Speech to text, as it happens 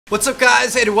What's up,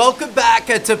 guys, and welcome back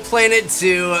to Planet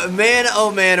Zoo. Man,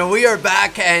 oh man, we are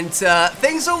back, and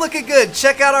things are looking good.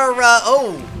 Check out our,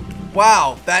 oh,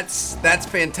 wow, that's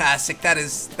fantastic. That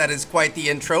is quite the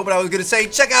intro, but I was gonna say,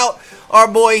 check out our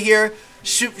boy here,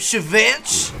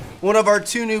 Shivanch, one of our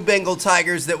two new Bengal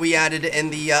tigers that we added in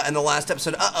the last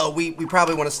episode. We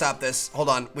probably want to stop this. Hold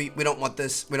on, we don't want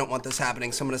this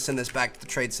happening, so I'm gonna send this back to the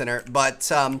trade center.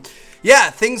 But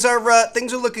yeah, things are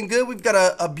looking good. We've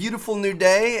got a beautiful new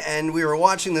day, and we were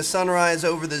watching the sunrise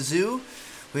over the zoo.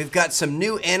 We've got some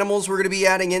new animals we're gonna be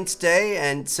adding in today,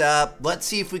 and let's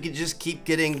see if we can just keep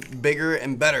getting bigger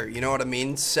and better. You know what I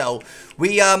mean? So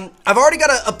I've already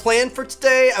got a plan for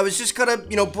today. I was just kind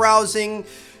of browsing,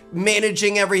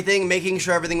 managing everything, making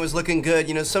sure everything was looking good.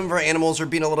 You know, some of our animals are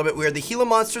being a little bit weird. The Gila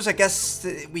monsters, I guess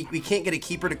we can't get a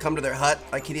keeper to come to their hut.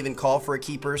 I can't even call for a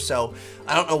keeper, so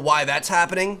I don't know why that's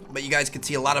happening, but you guys can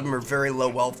see a lot of them are very low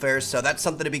welfare, so that's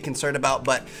something to be concerned about.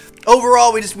 But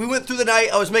overall, we went through the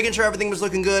night. I was making sure everything was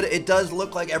looking good. It does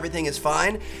look like everything is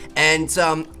fine, and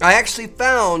I actually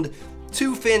found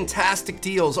two fantastic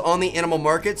deals on the animal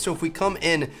market. So if we come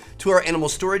in to our animal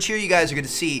storage here, you guys are going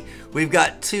to see we've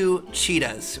got two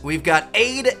cheetahs. We've got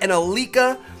Aid and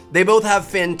Alika. They both have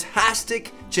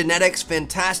fantastic genetics,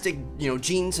 fantastic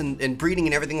genes and breeding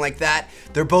and everything like that.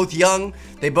 They're both young.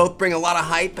 They both bring a lot of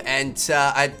hype, and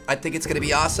I think it's going to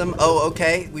be awesome. Oh,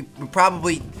 okay. We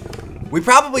probably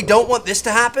don't want this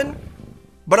to happen,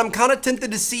 but I'm kind of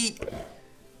tempted to see.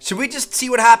 Should we just see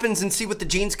what happens and see what the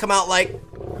genes come out like?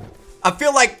 I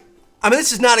feel like,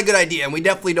 this is not a good idea, and we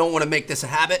definitely don't want to make this a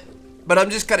habit, but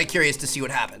I'm just kind of curious to see what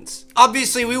happens.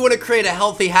 Obviously, we want to create a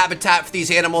healthy habitat for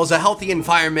these animals, a healthy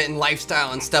environment and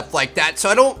lifestyle and stuff like that, so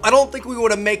I don't think we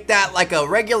want to make that like a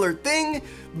regular thing,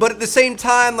 but at the same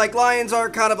time, like, lions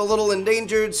are kind of a little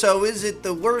endangered, so is it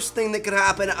the worst thing that could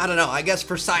happen? I don't know. I guess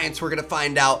for science, we're going to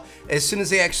find out. As soon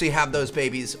as they actually have those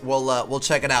babies, we'll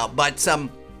check it out, but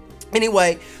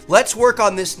anyway, let's work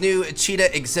on this new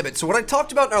cheetah exhibit. So what I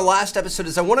talked about in our last episode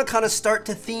is I want to kind of start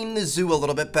to theme the zoo a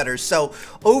little bit better. So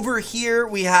over here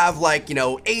we have, like,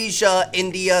 Asia,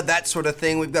 India, that sort of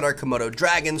thing. We've got our Komodo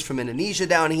dragons from Indonesia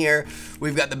down here.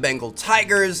 We've got the Bengal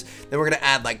tigers. Then we're going to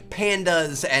add like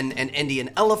pandas and Indian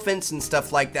elephants and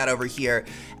stuff like that over here.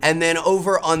 And then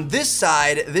over on this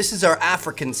side, this is our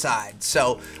African side.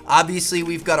 So obviously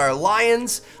we've got our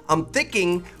lions. I'm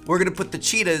thinking we're going to put the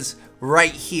cheetahs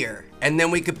right here, and then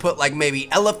we could put like maybe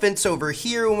elephants over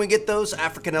here when we get those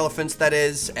African elephants, that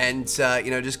is, and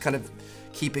just kind of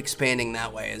keep expanding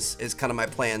that way is kind of my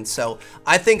plan. So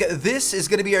I think this is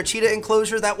going to be our cheetah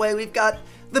enclosure. That way we've got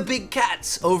the big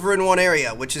cats over in one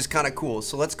area, which is kind of cool.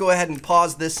 So let's go ahead and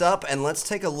pause this up, and let's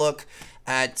take a look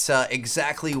at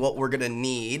exactly what we're going to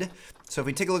need. So if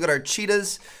we take a look at our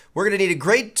cheetahs, we're going to need a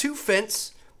grade 2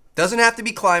 fence. Doesn't have to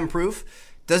be climb proof.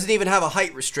 Doesn't even have a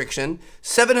height restriction.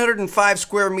 705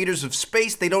 square meters of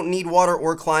space. They don't need water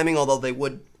or climbing, although they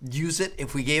would use it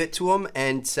if we gave it to them.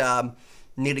 And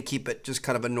need to keep it just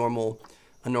kind of a normal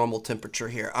temperature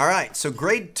here. All right, so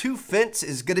grade 2 fence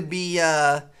is going to be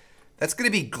that's going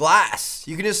to be glass.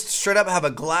 You can just straight up have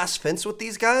a glass fence with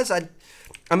these guys. I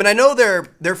mean, I know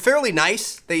they're fairly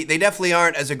nice. They definitely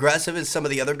aren't as aggressive as some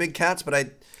of the other big cats, but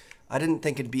I didn't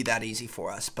think it'd be that easy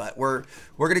for us. But we're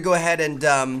going to go ahead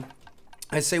and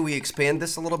I say we expand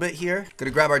this a little bit here.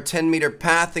 Gonna grab our 10-meter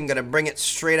path and gonna bring it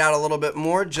straight out a little bit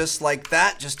more, just like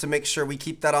that, just to make sure we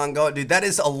keep that on going. Dude, that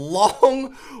is a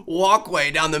long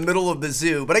walkway down the middle of the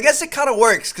zoo, but I guess it kind of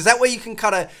works, because that way you can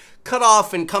kind of cut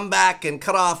off and come back and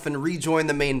cut off and rejoin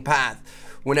the main path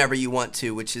whenever you want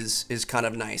to, which is kind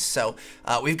of nice. So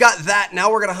we've got that. Now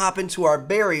we're gonna hop into our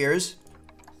barriers,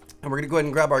 and we're gonna go ahead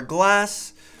and grab our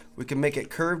glass. We can make it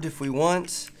curved if we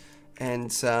want,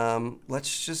 and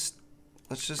let's just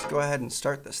go ahead and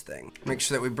start this thing. Make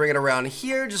sure that we bring it around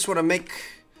here. Just want to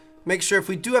make sure if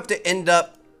we do have to end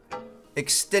up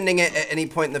extending it at any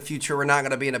point in the future, we're not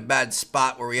going to be in a bad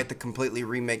spot where we have to completely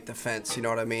remake the fence. You know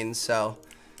what I mean? So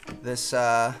this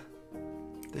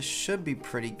should be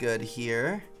pretty good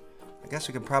here. I guess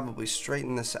we can probably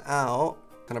straighten this out.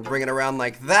 Kind of bring it around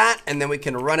like that, and then we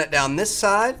can run it down this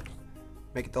side.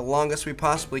 Make it the longest we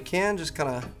possibly can. Just kind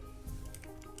of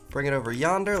bring it over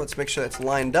yonder. Let's make sure that's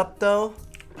lined up, though.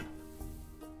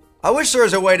 I wish there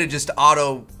was a way to just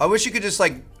I wish you could just,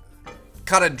 like,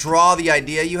 kind of draw the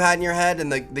idea you had in your head,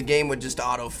 and the game would just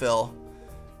autofill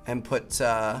and put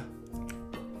stuff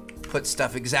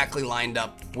exactly lined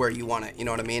up where you want it. You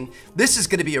know what I mean? This is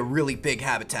going to be a really big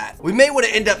habitat. We may want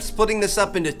to end up splitting this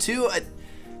up into two.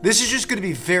 This is just going to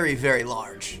be very, very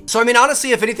large. So, I mean,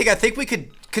 honestly, if anything, I think we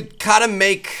could kind of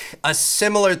make a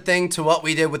similar thing to what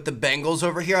we did with the Bengals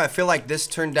over here. I feel like this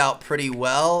turned out pretty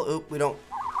well. Oop, we don't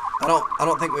I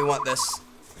don't think we want this.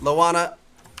 Loana,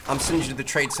 I'm sending you to the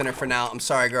trade center for now. I'm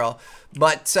sorry, girl.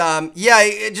 But,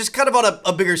 yeah, just kind of on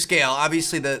a bigger scale.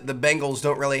 Obviously, the Bengals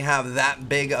don't really have that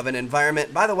big of an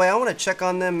environment. By the way, I want to check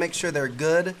on them, make sure they're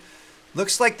good.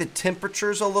 Looks like the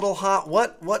temperature's a little hot.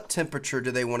 What temperature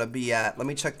do they want to be at? Let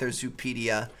me check their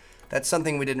Zoopedia. That's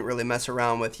something we didn't really mess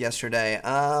around with yesterday.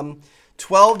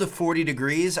 12 to 40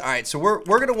 degrees. All right, so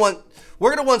we're gonna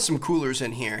want some coolers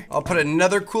in here. I'll put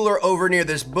another cooler over near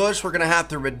this bush. We're gonna have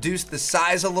to reduce the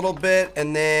size a little bit,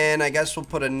 and then I guess we'll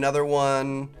put another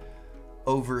one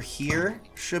over here.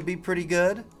 Should be pretty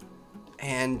good.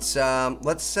 And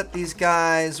let's set these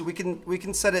guys. We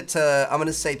can set it to, I'm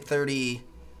gonna say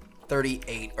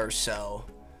 38 or so.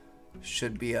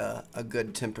 Should be a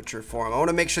good temperature for them. I want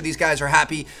to make sure these guys are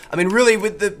happy. I mean, really,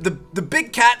 with the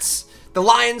big cats, the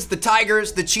lions, the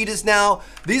tigers, the cheetahs now,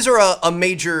 these are a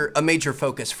major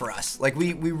focus for us. Like,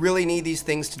 we really need these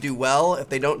things to do well. If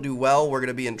they don't do well, we're going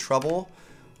to be in trouble.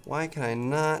 Why can I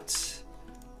not?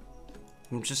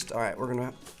 I'm just, all right, we're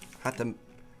going to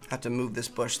have to move this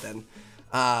bush then.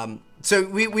 So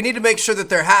we need to make sure that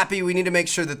they're happy. We need to make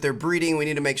sure that they're breeding. We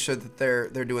need to make sure that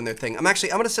they're doing their thing. I'm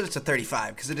gonna set it to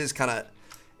 35 because it is kind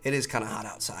of hot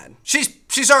outside.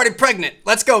 She's already pregnant.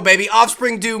 Let's go, baby.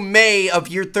 Offspring due May of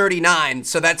year 39.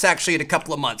 So that's actually in a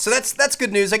couple of months. So that's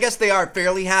good news. I guess they are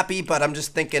fairly happy, but I'm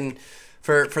just thinking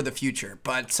for the future.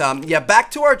 But yeah,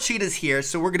 back to our cheetahs here.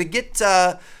 So we're gonna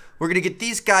get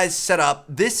these guys set up.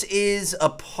 This is a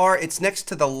part, it's next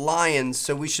to the lions,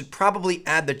 so we should probably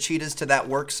add the cheetahs to that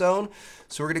work zone.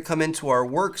 So we're gonna come into our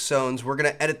work zones. We're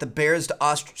gonna edit the bears to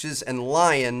ostriches and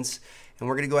lions, and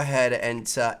we're gonna go ahead and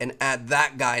add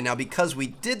that guy. Now, because we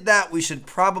did that, we should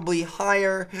probably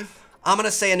hire, I'm gonna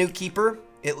say a new keeper,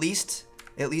 at least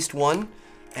one.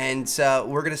 And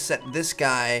we're gonna set this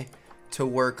guy to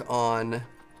work on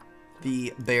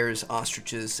the bears,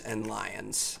 ostriches, and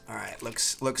lions. All right,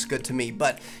 looks good to me.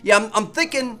 But yeah, I'm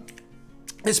thinking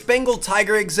this Bengal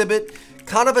tiger exhibit,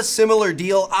 kind of a similar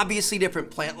deal. Obviously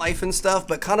different plant life and stuff,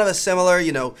 but kind of a similar,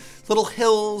 you know, little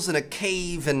hills and a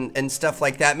cave and stuff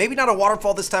like that. Maybe not a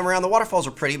waterfall this time around. The waterfalls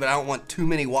are pretty, but I don't want too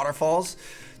many waterfalls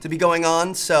to be going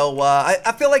on. So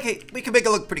I feel like, hey, we can make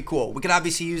it look pretty cool. We can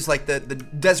obviously use like the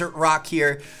desert rock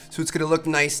here, so it's gonna look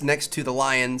nice next to the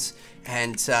lions.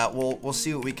 And we'll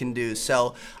see what we can do.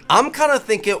 So I'm kind of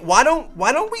thinking, why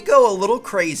don't we go a little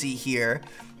crazy here?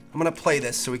 I'm gonna play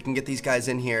this so we can get these guys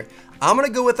in here. I'm gonna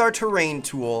go with our terrain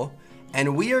tool,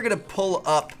 and we are gonna pull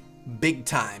up big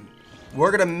time.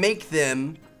 We're gonna make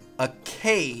them a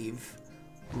cave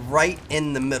right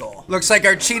in the middle. Looks like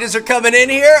our cheetahs are coming in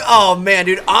here. Oh man,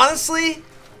 dude, honestly,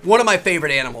 one of my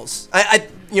favorite animals.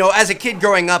 You know, as a kid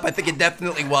growing up, I think it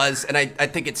definitely was, and I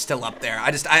think it's still up there.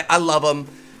 I love them.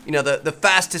 You know, the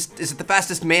fastest, is it the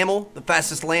fastest mammal? The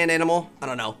fastest land animal? I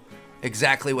don't know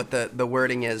exactly what the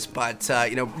wording is, but,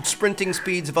 you know, sprinting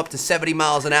speeds of up to 70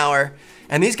 miles an hour.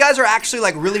 And these guys are actually,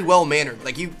 like, really well-mannered.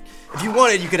 Like, if you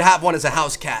wanted, you could have one as a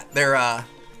house cat. They're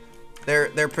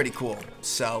pretty cool.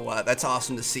 So, that's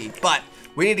awesome to see. But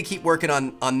we need to keep working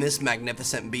on this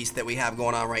magnificent beast that we have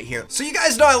going on right here. So you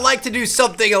guys know I like to do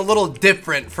something a little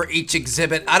different for each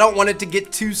exhibit. I don't want it to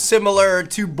get too similar or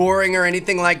too boring or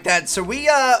anything like that. So we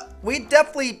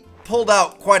definitely pulled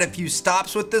out quite a few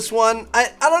stops with this one.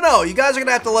 I don't know. You guys are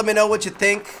gonna have to let me know what you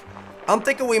think. I'm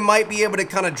thinking we might be able to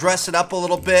kind of dress it up a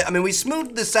little bit. I mean, we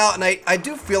smoothed this out, and I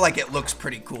do feel like it looks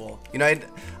pretty cool. You know,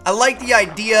 I like the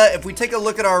idea. If we take a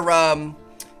look at our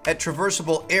at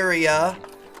traversable area,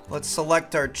 let's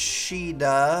select our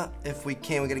cheetah. If we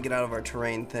can, we gotta get out of our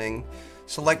terrain thing.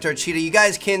 Select our cheetah. You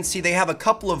guys can see they have a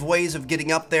couple of ways of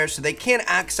getting up there, so they can't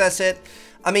access it.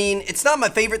 I mean, it's not my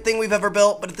favorite thing we've ever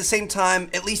built, but at the same time,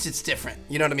 at least it's different.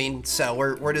 You know what I mean? So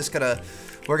we're just gonna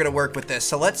work with this.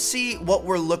 So let's see what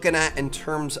we're looking at in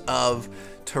terms of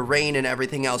terrain and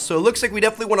everything else. So it looks like we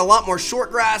definitely want a lot more short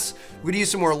grass. We're gonna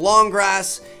use some more long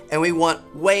grass, and we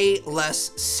want way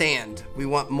less sand. We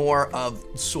want more of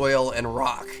soil and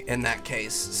rock in that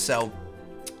case. So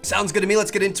sounds good to me.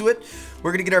 Let's get into it.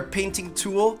 We're gonna get our painting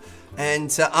tool,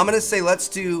 and I'm gonna say let's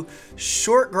do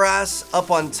short grass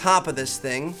up on top of this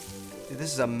thing. Dude,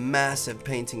 this is a massive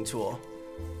painting tool.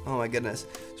 Oh my goodness.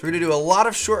 So we're gonna do a lot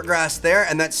of short grass there,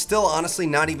 and that's still honestly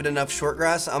not even enough short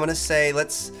grass. I'm gonna say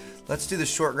let's do the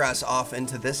short grass off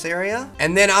into this area.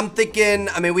 And then I'm thinking,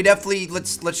 I mean, we definitely,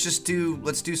 let's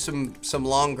do some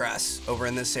long grass over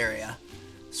in this area.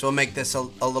 So we'll make this a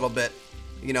little bit,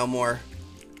 you know, more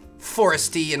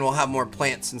foresty, and we'll have more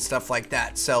plants and stuff like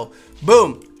that. So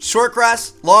boom, short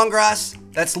grass, long grass,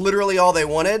 that's literally all they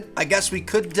wanted. I guess we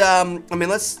could, I mean,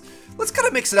 let's kind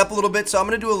of mix it up a little bit. So I'm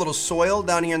gonna do a little soil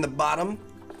down here in the bottom.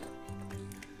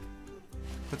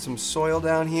 Put some soil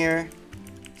down here.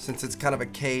 Since it's kind of a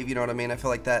cave, you know what I mean? I feel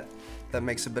like that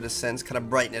makes a bit of sense. Kind of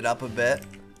brighten it up a bit.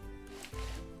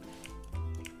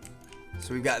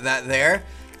 So we've got that there.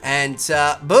 And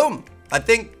boom. I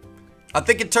think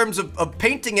in terms of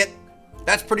painting it,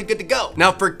 that's pretty good to go.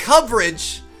 Now for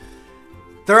coverage,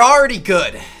 they're already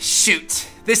good. Shoot,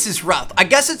 this is rough. I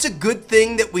guess it's a good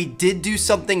thing that we did do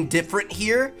something different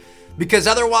here, because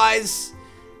otherwise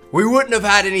we wouldn't have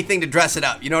had anything to dress it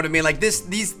up. You know what I mean? Like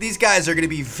these guys are gonna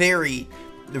be very,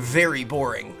 very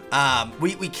boring.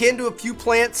 We can do a few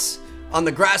plants on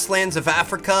the grasslands of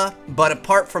Africa, but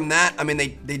apart from that, I mean,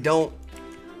 they don't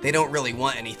really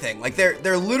want anything. Like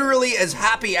they're literally as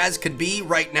happy as could be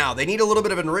right now. They need a little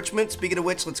bit of enrichment. Speaking of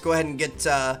which, let's go ahead and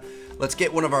let's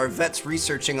get one of our vets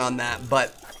researching on that.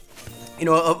 But you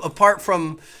know, apart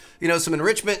from, you know, some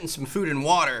enrichment and some food and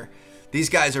water, these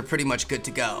guys are pretty much good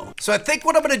to go. So I think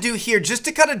what I'm gonna do here, just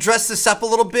to kind of dress this up a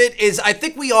little bit, is I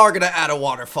think we are gonna add a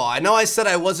waterfall. I know I said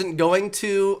I wasn't going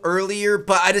to earlier,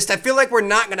 but I feel like we're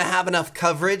not gonna have enough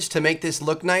coverage to make this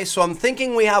look nice. So I'm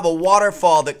thinking we have a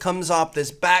waterfall that comes off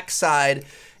this backside.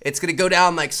 It's gonna go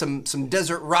down like some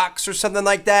desert rocks or something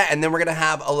like that, and then we're gonna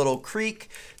have a little creek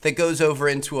that goes over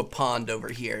into a pond over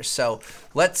here. So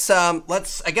let's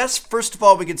I guess first of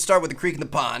all we could start with the creek and the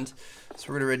pond. So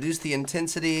we're gonna reduce the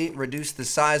intensity, reduce the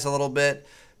size a little bit.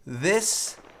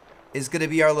 This is gonna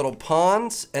be our little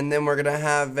ponds, and then we're gonna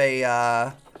have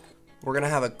a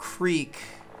creek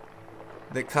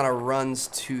that kind of runs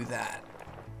to that.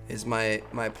 Is my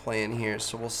plan here.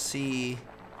 So we'll see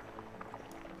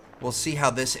how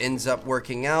this ends up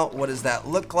working out. What does that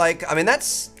look like? I mean,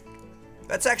 that's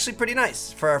actually pretty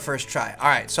nice for our first try. All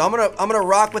right, so I'm gonna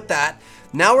rock with that.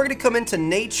 Now we're gonna come into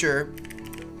nature.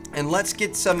 And let's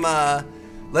get some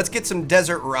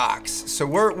desert rocks. So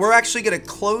we're actually gonna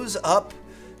close up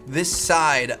this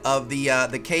side of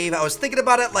the cave. I was thinking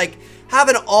about it like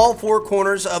having all four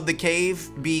corners of the cave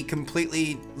be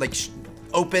completely like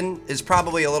open is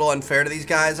probably a little unfair to these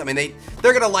guys. I mean,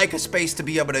 they're gonna like a space to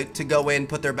be able to go in,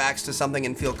 put their backs to something,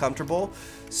 and feel comfortable.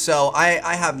 So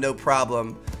I have no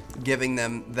problem giving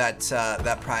them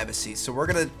that privacy. So we're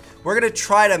gonna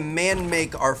try to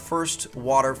make our first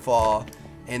waterfall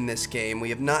in this game. We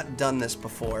have not done this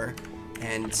before,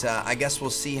 and I guess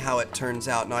we'll see how it turns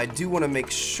out. Now I do want to make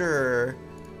sure,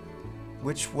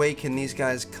 which way can these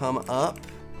guys come up?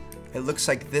 It looks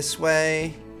like this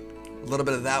way, a little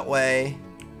bit of that way.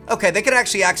 Okay, they can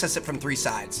actually access it from 3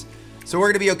 sides, so we're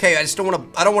gonna be okay. I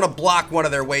don't want to block one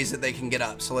of their ways that they can get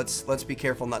up. So let's be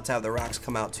careful not to have the rocks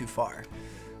come out too far.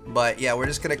 But yeah, we're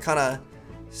just gonna kind of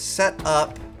set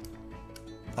up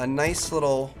a nice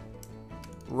little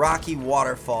rocky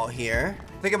waterfall here.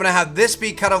 I think I'm gonna have this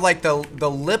be kind of like the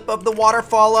lip of the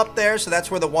waterfall up there, so that's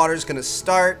where the water's gonna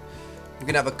start. We're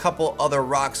gonna have a couple other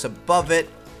rocks above it.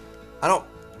 I don't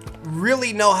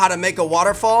really know how to make a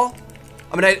waterfall.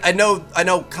 I mean, I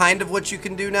know kind of what you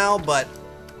can do now, but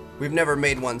we've never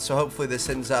made one, so hopefully this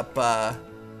ends up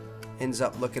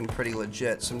looking pretty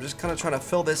legit. So I'm just kind of trying to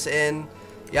fill this in.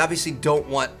 You obviously don't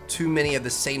want too many of the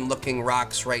same looking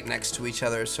rocks right next to each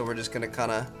other, so we're just gonna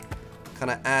kind of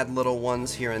add little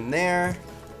ones here and there.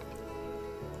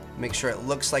 Make sure it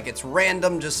looks like it's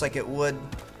random, just like it would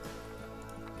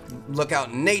look out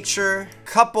in nature.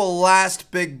 Couple last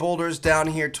big boulders down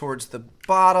here towards the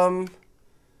bottom.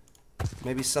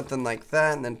 Maybe something like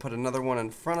that, and then put another one in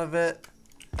front of it.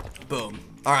 Boom.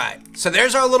 All right, so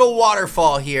there's our little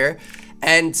waterfall here.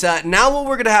 And now what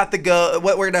we're gonna have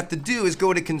to do is go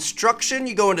into construction.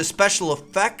 You go into special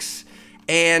effects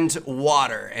and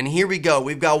water, and here we go.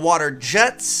 We've got water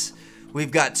jets,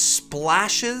 we've got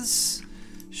splashes.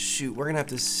 Shoot, we're gonna have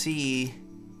to see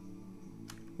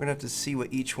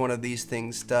what each one of these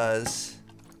things does.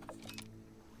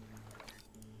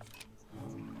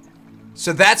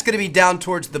 So that's gonna be down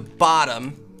towards the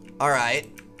bottom. All right,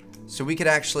 so we could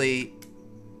actually,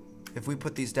 if we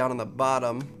put these down on the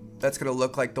bottom, that's gonna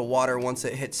look like the water once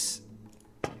it hits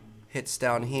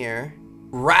down here.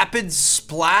 Rapid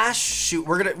splash. Shoot,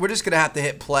 we're just gonna have to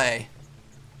hit play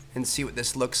and see what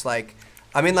this looks like.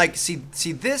 I mean, like, see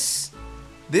this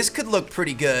could look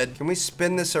pretty good. Can we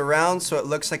spin this around so it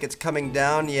looks like it's coming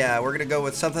down? Yeah, we're gonna go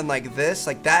with something like this,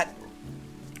 like that.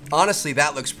 Honestly,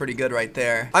 that looks pretty good right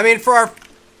there. I mean, for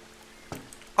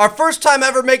our first time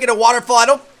ever making a waterfall, I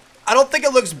don't think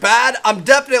it looks bad. I'm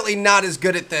definitely not as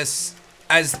good at this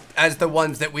as the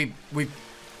ones that we've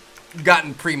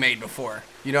gotten pre-made before.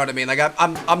 You know what I mean? Like,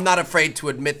 I'm not afraid to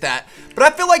admit that. But I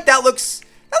feel like that looks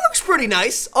pretty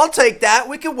nice. I'll take that.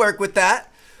 We can work with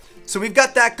that. So we've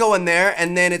got that going there,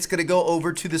 and then it's gonna go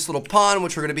over to this little pond,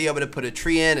 which we're gonna be able to put a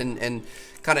tree in and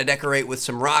kind of decorate with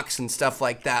some rocks and stuff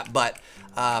like that. But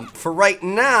for right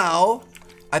now,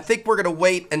 I think we're gonna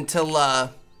wait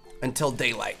until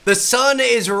daylight. The sun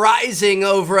is rising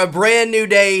over a brand new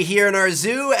day here in our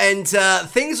zoo, and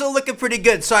things are looking pretty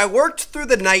good. So I worked through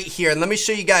the night here, and let me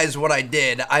show you guys what I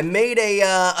did. I made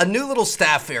a new little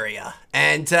staff area,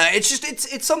 and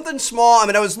it's something small. I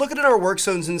mean, I was looking at our work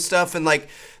zones and stuff, and like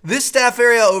this staff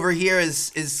area over here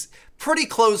is pretty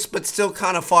close, but still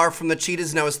kind of far from the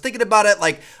cheetahs. And I was thinking about it,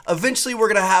 like eventually we're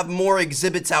gonna have more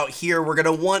exhibits out here. We're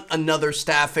gonna want another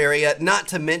staff area, not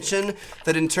to mention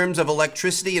that in terms of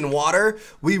electricity and water,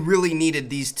 we really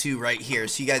needed these two right here.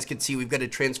 So you guys can see we've got a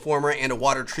transformer and a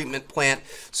water treatment plant.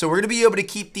 So we're gonna be able to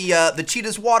keep the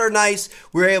cheetahs water nice.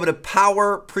 We were able to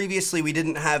power, previously we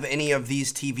didn't have any of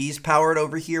these TVs powered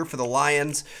over here for the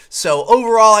lions. So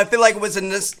overall, I feel like it was a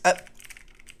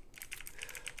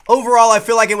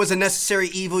necessary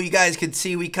evil. You guys can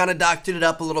see we kind of doctored it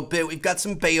up a little bit. We've got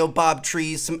some baobab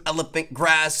trees, some elephant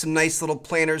grass, some nice little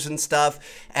planters and stuff.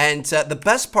 And the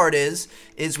best part is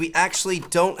we actually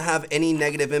don't have any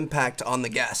negative impact on the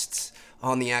guests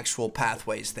on the actual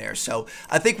pathways there. So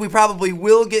I think we probably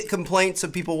will get complaints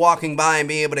of people walking by and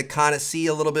being able to kind of see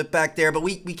a little bit back there, but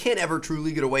we can't ever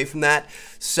truly get away from that.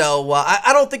 So I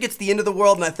don't think it's the end of the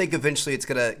world, and I think eventually it's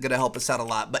gonna help us out a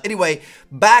lot. But anyway,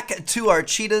 back to our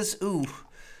cheetahs. Ooh,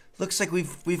 looks like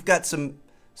we've got some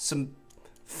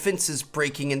fences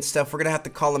breaking and stuff. We're gonna have to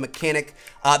call a mechanic.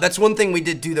 That's one thing we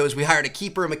did do though, is we hired a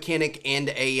keeper, a mechanic, and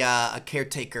a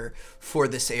caretaker for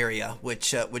this area,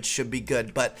 which should be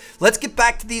good. But let's get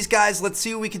back to these guys. Let's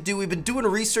see what we can do. We've been doing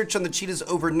research on the cheetahs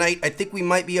overnight. I think we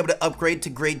might be able to upgrade to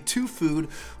grade 2 food,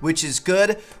 which is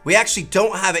good. We actually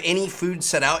don't have any food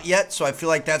set out yet, so I feel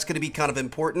like that's gonna be kind of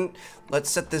important. Let's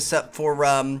set this up for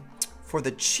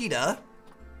the cheetah.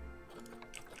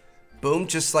 Boom,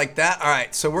 just like that. All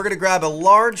right, so we're gonna grab a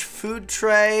large food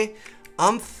tray.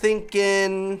 I'm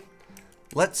thinking,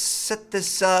 let's set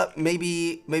this up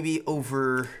maybe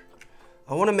over.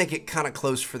 I want to make it kind of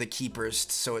close for the keepers,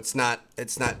 so it's not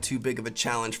too big of a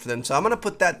challenge for them. So I'm gonna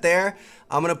put that there.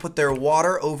 I'm gonna put their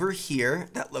water over here.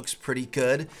 That looks pretty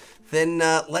good. Then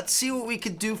let's see what we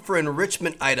could do for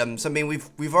enrichment items. I mean,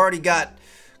 we've already got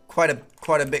quite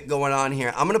a bit going on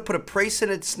here. I'm gonna put a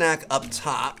prey-scented snack up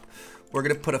top. We're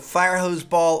gonna put a fire hose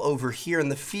ball over here in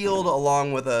the field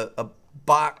along with a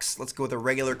box. Let's go with a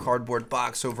regular cardboard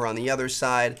box over on the other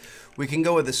side. We can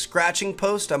go with a scratching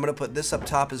post. I'm gonna put this up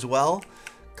top as well.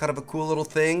 Kind of a cool little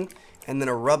thing. And then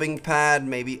a rubbing pad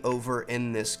maybe over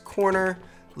in this corner.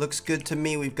 Looks good to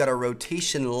me. We've got a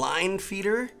rotation line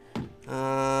feeder.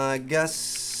 I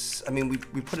guess, I mean,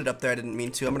 we put it up there. I didn't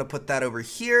mean to. I'm gonna put that over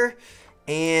here.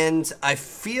 And I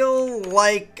feel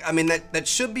like, I mean, that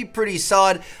should be pretty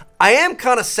solid. I am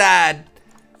kind of sad.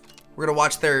 We're gonna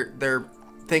watch their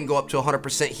thing go up to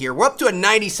 100% here. We're up to a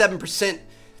 97%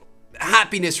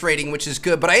 happiness rating, which is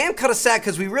good. But I am kind of sad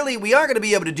because we aren't gonna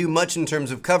be able to do much in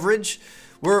terms of coverage.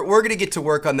 We're gonna get to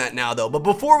work on that now, though. But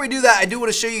before we do that, I do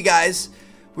want to show you guys.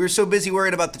 We were so busy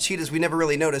worried about the cheetahs, we never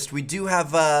really noticed. We do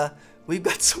have we've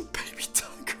got some baby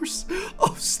tigers.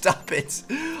 Oh, stop it!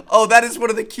 Oh, that is one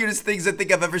of the cutest things I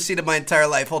think I've ever seen in my entire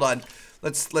life. Hold on.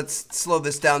 Let's slow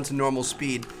this down to normal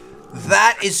speed.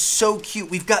 That is so cute.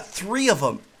 We've got 3 of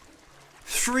them.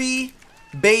 3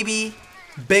 baby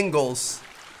Bengals.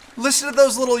 Listen to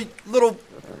those little. Are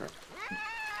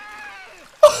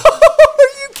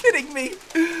you kidding me?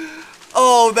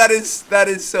 Oh, that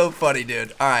is so funny,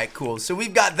 dude. All right, cool. So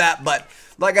we've got that, but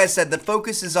like I said, the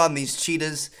focus is on these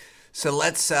cheetahs. So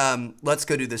let's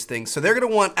go do this thing. So they're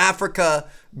gonna want Africa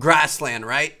grassland,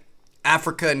 right?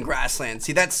 Africa and grassland.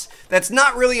 See, that's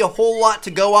not really a whole lot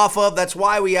to go off of. That's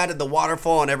why we added the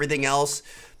waterfall and everything else.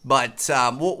 But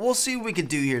we'll see what we can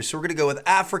do here. So we're gonna go with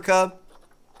Africa.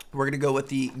 We're gonna go with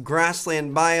the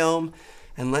grassland biome,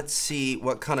 and let's see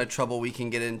what kind of trouble we can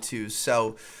get into.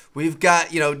 So we've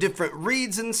got, you know, different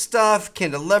reeds and stuff,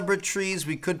 candelabra trees.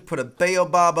 We could put a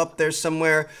baobab up there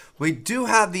somewhere. We do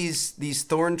have these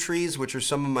thorn trees, which are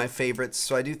some of my favorites.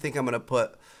 So I do think I'm gonna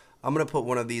put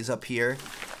one of these up here.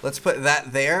 Let's put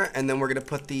that there, and then we're gonna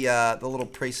put the little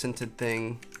prey-scented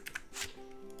thing.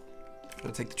 I'm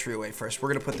gonna take the tree away first. We're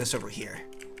gonna put this over here,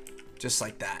 just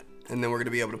like that, and then we're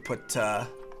gonna be able to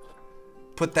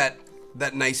put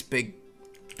that nice big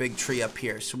tree up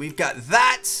here. So we've got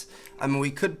that. I mean,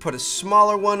 we could put a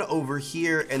smaller one over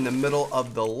here in the middle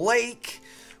of the lake.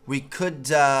 We could,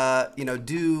 you know,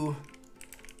 do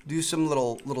some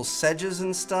little sedges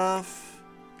and stuff.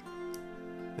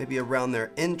 Maybe around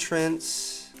their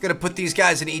entrance. Gonna put these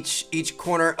guys in each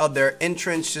corner of their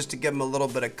entrance just to give them a little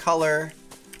bit of color.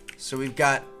 So we've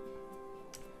got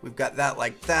We've got that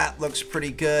like that. Looks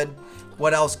pretty good.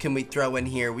 What else can we throw in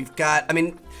here? We've got, I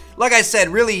mean, like I said,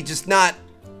 really just not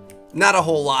a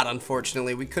whole lot,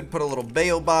 unfortunately. We could put a little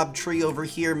baobab tree over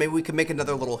here. Maybe we could make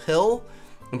another little hill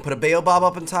and put a baobab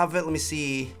up on top of it. Let me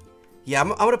see. Yeah, I'm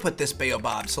gonna put this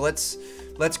baobab. So let's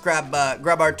grab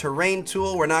our terrain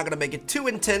tool. We're not gonna make it too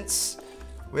intense.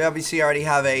 We obviously already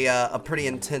have a pretty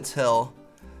intense hill.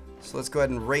 So let's go ahead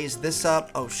and raise this up.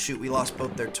 Oh shoot, we lost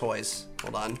both their toys.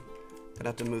 Hold on. Gonna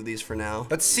have to move these for now.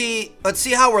 Let's see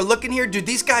how we're looking here. Dude,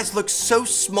 these guys look so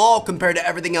small compared to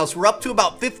everything else. We're up to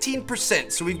about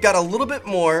 15%, so we've got a little bit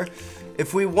more.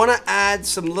 If we want to add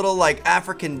some little like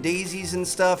African daisies and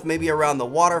stuff, maybe around the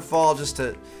waterfall, just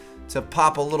to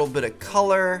pop a little bit of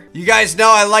color. You guys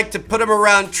know I like to put them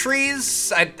around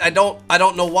trees. I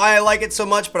don't know why I like it so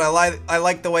much, but I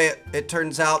like the way it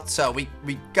turns out. So we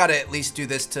gotta at least do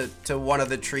this to one of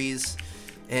the trees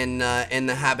in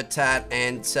the habitat,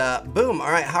 and boom.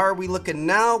 All right, how are we looking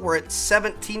now? We're at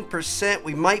 17%.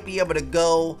 We might be able to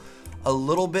go a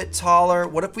little bit taller.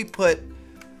 What if we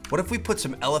put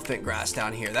some elephant grass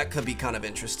down here? That could be kind of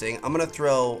interesting. I'm gonna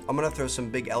throw some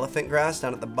big elephant grass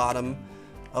down at the bottom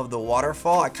of the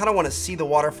waterfall. I kind of want to see the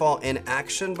waterfall in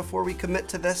action before we commit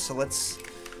to this. So let's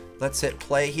hit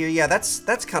play here. Yeah,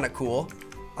 that's kind of cool.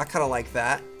 I kind of like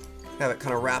that. Have it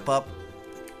kind of wrap up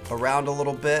around a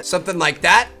little bit. Something like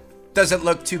that doesn't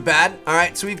look too bad. All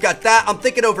right, so we've got that. I'm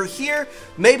thinking over here,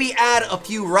 maybe add a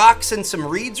few rocks and some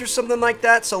reeds or something like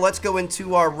that. So let's go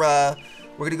into our, we're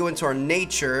gonna go into our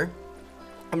nature.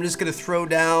 I'm just gonna throw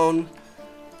down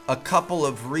a couple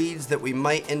of reeds that we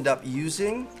might end up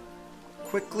using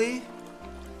quickly.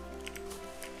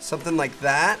 Something like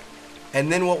that.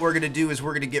 And then what we're gonna do is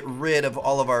we're gonna get rid of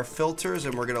all of our filters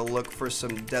and we're gonna look for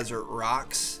some desert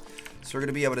rocks. So we're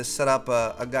gonna be able to set up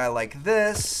a guy like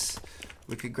this.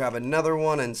 We could grab another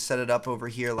one and set it up over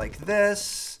here like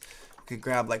this. We could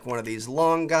grab like one of these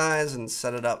long guys and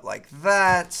set it up like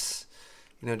that.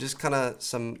 You know, just kind of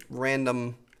some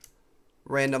random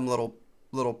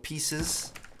little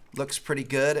pieces. Looks pretty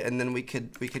good. And then we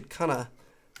could kind of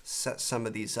set some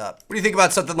of these up. What do you think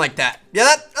about something like that?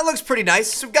 Yeah, that looks pretty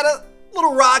nice. So we've got a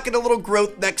little rock and a little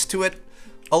growth next to it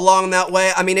along that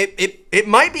way. I mean, it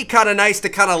might be kind of nice to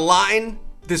kind of line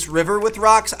this river with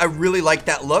rocks. I really like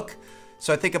that look.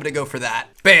 So I think I'm gonna go for that.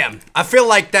 Bam. I feel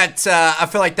like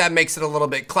that makes it a little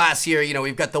bit classier. You know,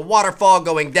 we've got the waterfall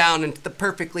going down into the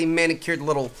perfectly manicured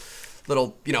little,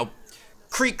 you know,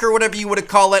 creek or whatever you would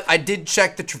call it. I did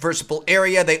check the traversable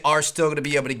area. They are still going to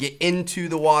be able to get into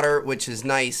the water, which is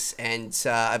nice, and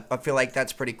I feel like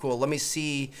that's pretty cool. Let me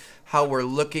see how we're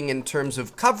looking in terms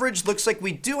of coverage. Looks like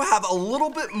we do have a little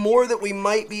bit more that we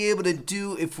might be able to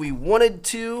do if we wanted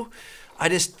to. I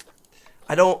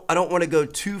don't want to go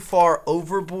too far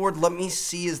overboard. Let me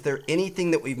see, is there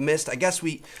anything that we've missed? I guess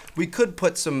we could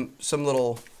put some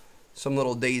little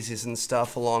daisies and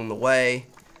stuff along the way.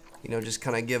 You know, just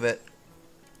kind of give it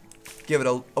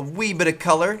a wee bit of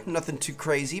color. Nothing too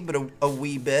crazy, but a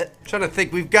wee bit. I'm trying to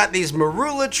think, we've got these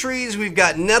marula trees, we've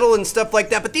got nettle and stuff like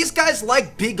that, but these guys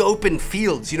like big open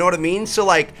fields, you know what I mean? So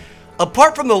like,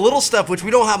 apart from the little stuff, which we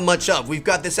don't have much of, we've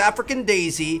got this African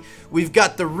daisy, we've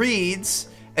got the reeds,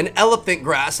 and elephant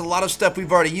grass, a lot of stuff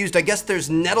we've already used. I guess there's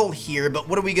nettle here, but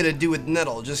what are we gonna do with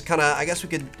nettle? Just kind of, I guess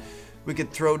we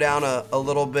could throw down a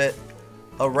little bit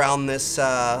around this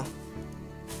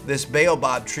this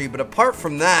baobab tree, but apart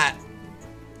from that,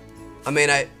 I mean,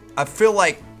 I feel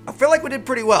like we did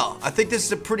pretty well. I think this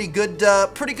is a pretty good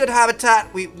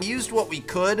habitat. We used what we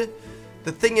could.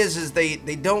 The thing is they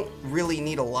don't really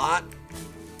need a lot,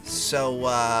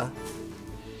 so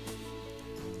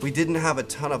we didn't have a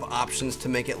ton of options to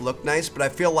make it look nice. But I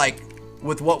feel like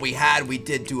with what we had, we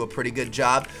did do a pretty good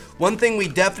job. One thing we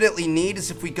definitely need is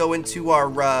if we go into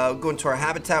our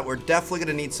habitat, we're definitely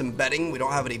gonna need some bedding. We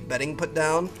don't have any bedding put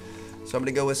down, so I'm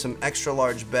gonna go with some extra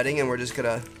large bedding, and we're just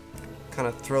gonna kind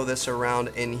of throw this around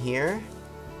in here.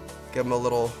 Give them a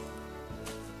little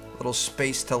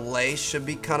space to lay. Should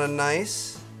be kind of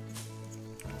nice.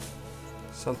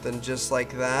 Something just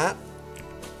like that.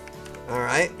 All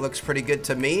right, looks pretty good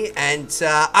to me. And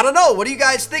I don't know, what do you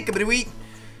guys think? I mean,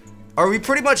 are we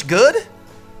pretty much good?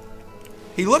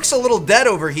 He looks a little dead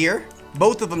over here.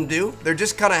 Both of them do. They're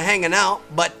just kind of hanging out.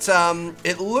 But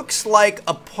it looks like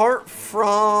apart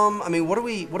from, I mean, what are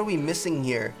we missing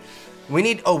here? We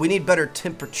need better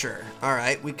temperature. All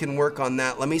right, we can work on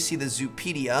that. Let me see the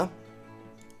Zoopedia.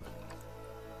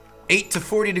 8 to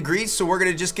 40 degrees, so we're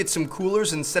gonna just get some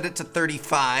coolers and set it to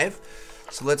 35.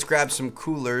 So let's grab some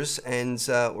coolers, and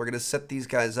we're gonna set these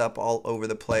guys up all over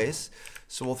the place.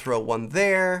 So we'll throw one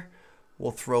there.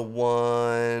 We'll throw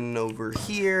one over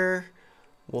here.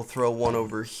 We'll throw one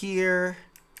over here.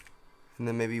 And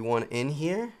then maybe one in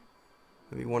here.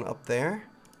 Maybe one up there.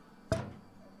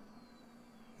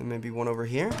 And maybe one over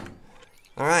here.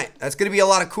 Alright, that's going to be a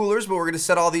lot of coolers, but we're going to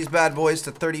set all these bad boys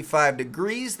to 35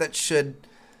 degrees. That should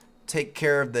take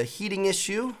care of the heating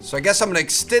issue. So I guess I'm going to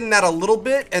extend that a little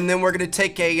bit, and then we're going to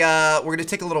take a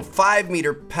little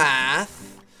 5-meter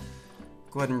path.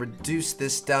 Go ahead and reduce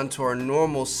this down to our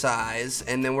normal size,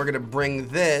 and then we're going to bring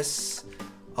this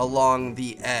along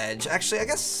the edge. Actually, I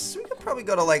guess we could probably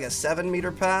go to like a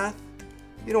 7-meter path.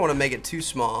 You don't want to make it too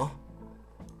small.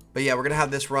 But yeah, we're going to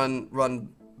have this run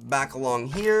back along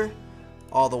here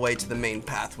all the way to the main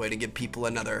pathway to give people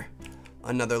another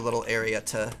little area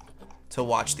to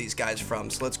watch these guys from.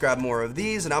 So let's grab more of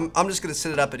these, and I'm just going to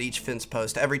set it up at each fence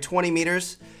post. Every 20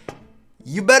 meters,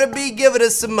 you better be giving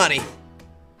us some money,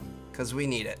 because we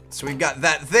need it. So we've got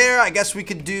that there. I guess we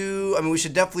could do, I mean, we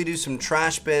should definitely do some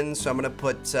trash bins. So I'm gonna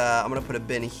put a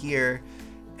bin here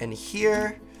and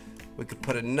here. We could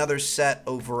put another set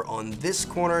over on this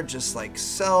corner, just like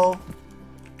so.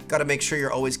 Got to make sure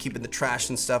you're always keeping the trash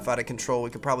and stuff out of control. We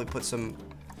could probably put some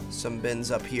bins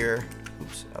up here,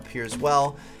 up here as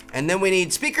well. And then we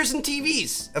need speakers and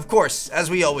TVs, of course, as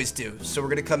we always do. So we're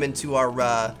gonna come into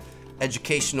our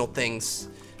educational things,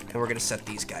 and we're gonna set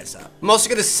these guys up. I'm also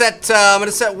gonna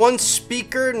set, one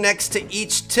speaker next to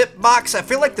each tip box. I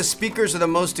feel like the speakers are the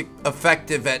most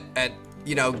effective at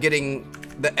you know, getting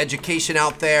the education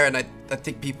out there, and I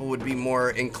think people would be more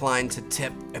inclined to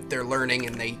tip if they're learning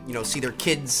and they, you know, see their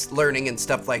kids learning and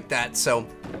stuff like that. So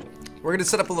we're gonna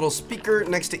set up a little speaker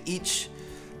next to each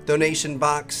donation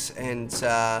box, and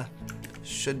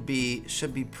should be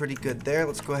pretty good there.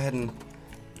 Let's go ahead and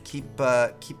keep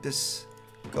this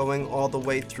going all the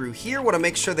way through here. Want to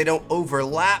make sure they don't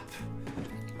overlap.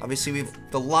 Obviously, we've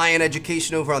the lion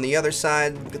education over on the other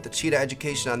side. We've got the cheetah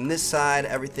education on this side.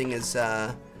 Everything's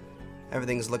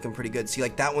looking pretty good. See,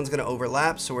 like that one's gonna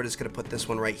overlap, so we're just gonna put this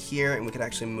one right here, and we could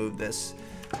actually move this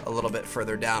a little bit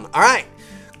further down. All right,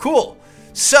 cool.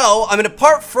 So, I mean,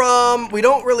 apart from, we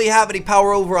don't really have any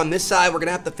power over on this side. We're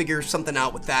gonna have to figure something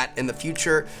out with that in the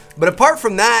future. But apart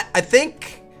from that, I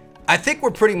think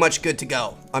we're pretty much good to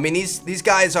go. I mean, these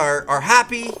guys are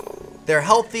happy. They're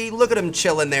healthy. Look at them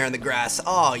chilling there in the grass.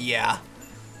 Oh, yeah.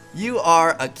 You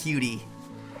are a cutie.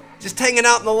 Just hanging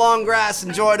out in the long grass,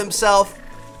 enjoying himself.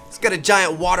 He's got a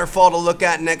giant waterfall to look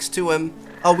at next to him.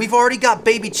 Oh, we've already got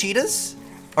baby cheetahs?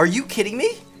 Are you kidding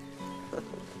me?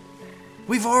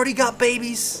 We've already got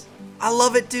babies. I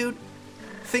love it, dude.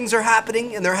 Things are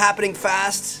happening, and they're happening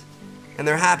fast, and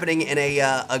they're happening in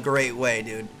a great way,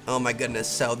 dude. Oh my goodness.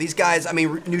 So these guys, I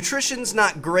mean, nutrition's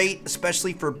not great,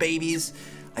 especially for babies.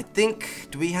 I think,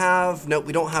 do we have, nope,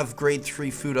 we don't have grade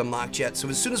 3 food unlocked yet. So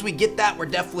as soon as we get that, we're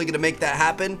definitely gonna make that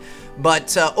happen.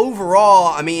 But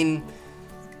overall, I mean,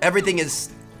 everything is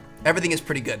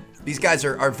pretty good. These guys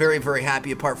are very, very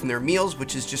happy apart from their meals,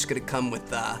 which is just gonna come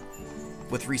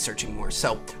with researching more.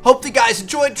 So, hope you guys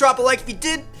enjoyed. Drop a like if you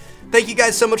did. Thank you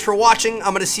guys so much for watching.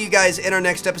 I'm gonna see you guys in our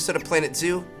next episode of Planet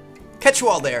Zoo. Catch you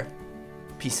all there.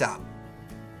 Peace out.